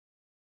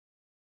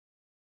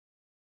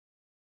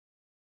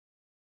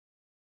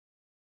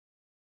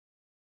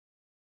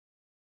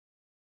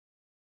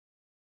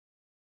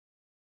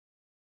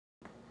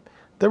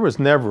There was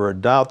never a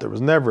doubt. There was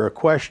never a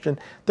question.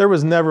 There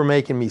was never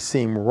making me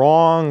seem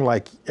wrong.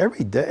 Like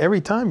every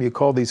time you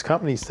call these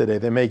companies today,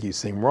 they make you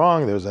seem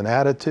wrong. There's an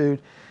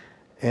attitude.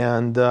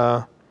 And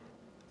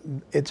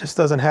it just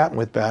doesn't happen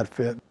with Bad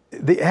Fit.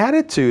 The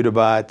attitude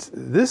about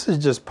this is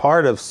just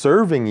part of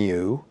serving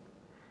you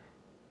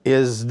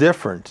is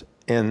different.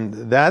 And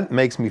that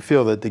makes me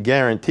feel that the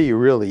guarantee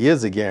really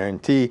is a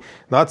guarantee,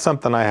 not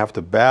something I have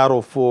to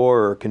battle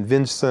for or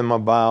convince them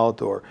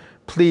about or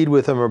plead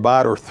with them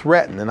about or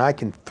threaten, and I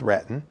can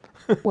threaten.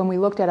 When we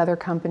looked at other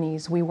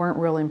companies, we weren't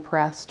real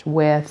impressed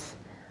with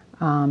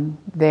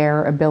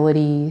their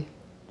ability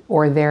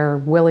or their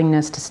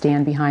willingness to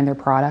stand behind their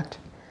product.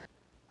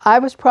 I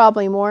was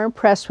probably more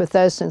impressed with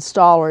those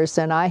installers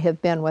than I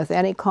have been with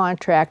any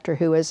contractor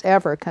who has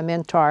ever come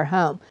into our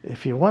home.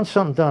 If you want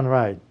something done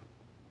right,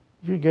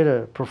 you get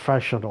a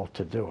professional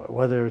to do it,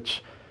 whether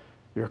it's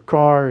your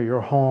car,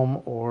 your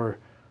home, or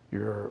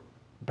your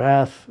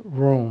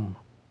bathroom,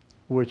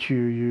 which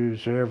you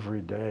use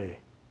every day.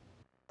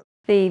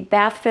 The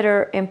bath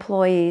fitter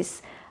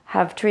employees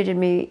have treated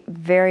me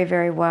very,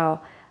 very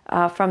well,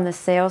 from the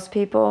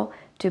salespeople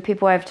to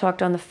people I've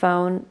talked on the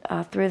phone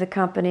through the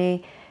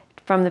company,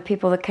 from the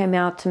people that came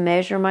out to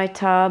measure my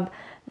tub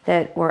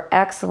that were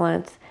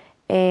excellent,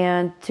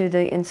 and to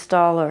the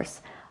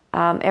installers.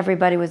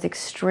 Everybody was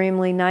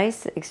extremely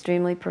nice,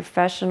 extremely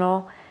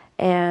professional,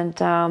 and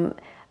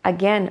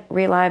again,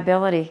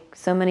 reliability.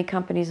 So many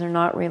companies are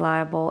not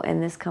reliable,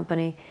 and this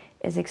company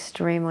is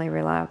extremely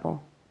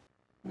reliable.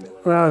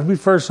 Well, we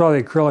first saw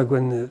the acrylic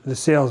when the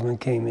salesman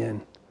came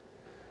in.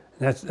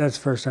 That's the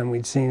first time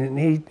we'd seen it,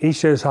 and he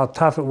showed us how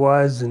tough it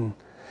was and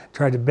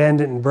tried to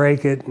bend it and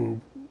break it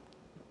and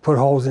put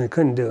holes in it.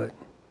 Couldn't do it.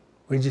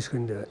 We just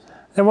couldn't do it.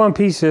 That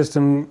one-piece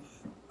system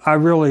I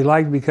really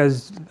liked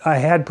because I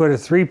had put a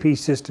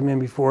three-piece system in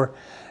before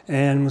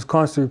and was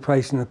constantly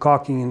replacing the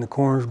caulking in the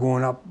corners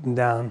going up and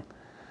down.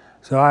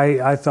 So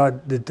I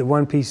thought that the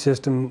one-piece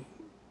system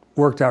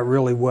worked out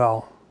really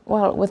well.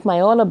 Well, with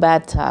my older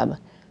bathtub,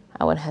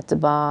 I would have to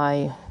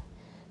buy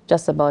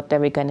just about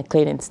every kind of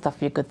cleaning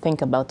stuff you could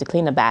think about to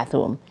clean a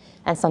bathroom.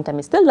 And sometimes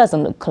it still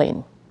doesn't look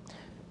clean.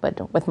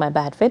 But with my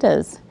bad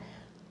fitters,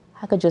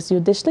 I could just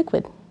use dish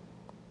liquid.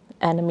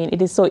 And I mean,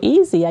 it is so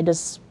easy. I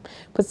just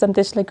put some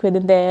dish liquid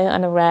in there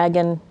on a rag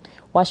and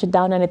wash it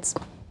down, and it's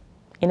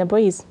in a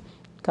breeze.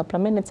 A couple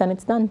of minutes and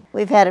it's done.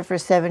 We've had it for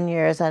 7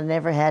 years. I've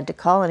never had to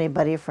call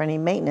anybody for any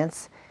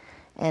maintenance,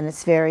 and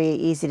it's very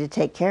easy to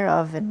take care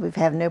of, and we've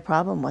had no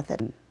problem with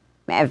it.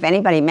 If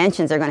anybody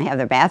mentions they're going to have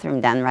their bathroom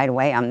done right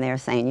away, I'm there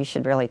saying you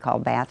should really call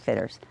bath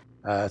fitters.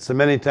 So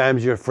many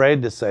times you're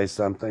afraid to say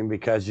something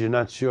because you're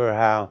not sure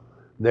how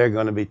they're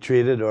going to be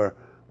treated or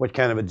what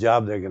kind of a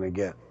job they're going to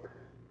get.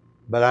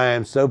 But I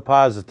am so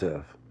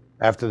positive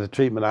after the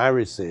treatment I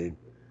received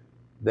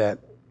that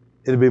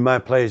it'll be my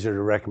pleasure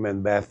to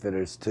recommend bath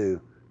fitters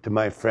to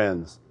my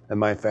friends and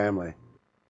my family.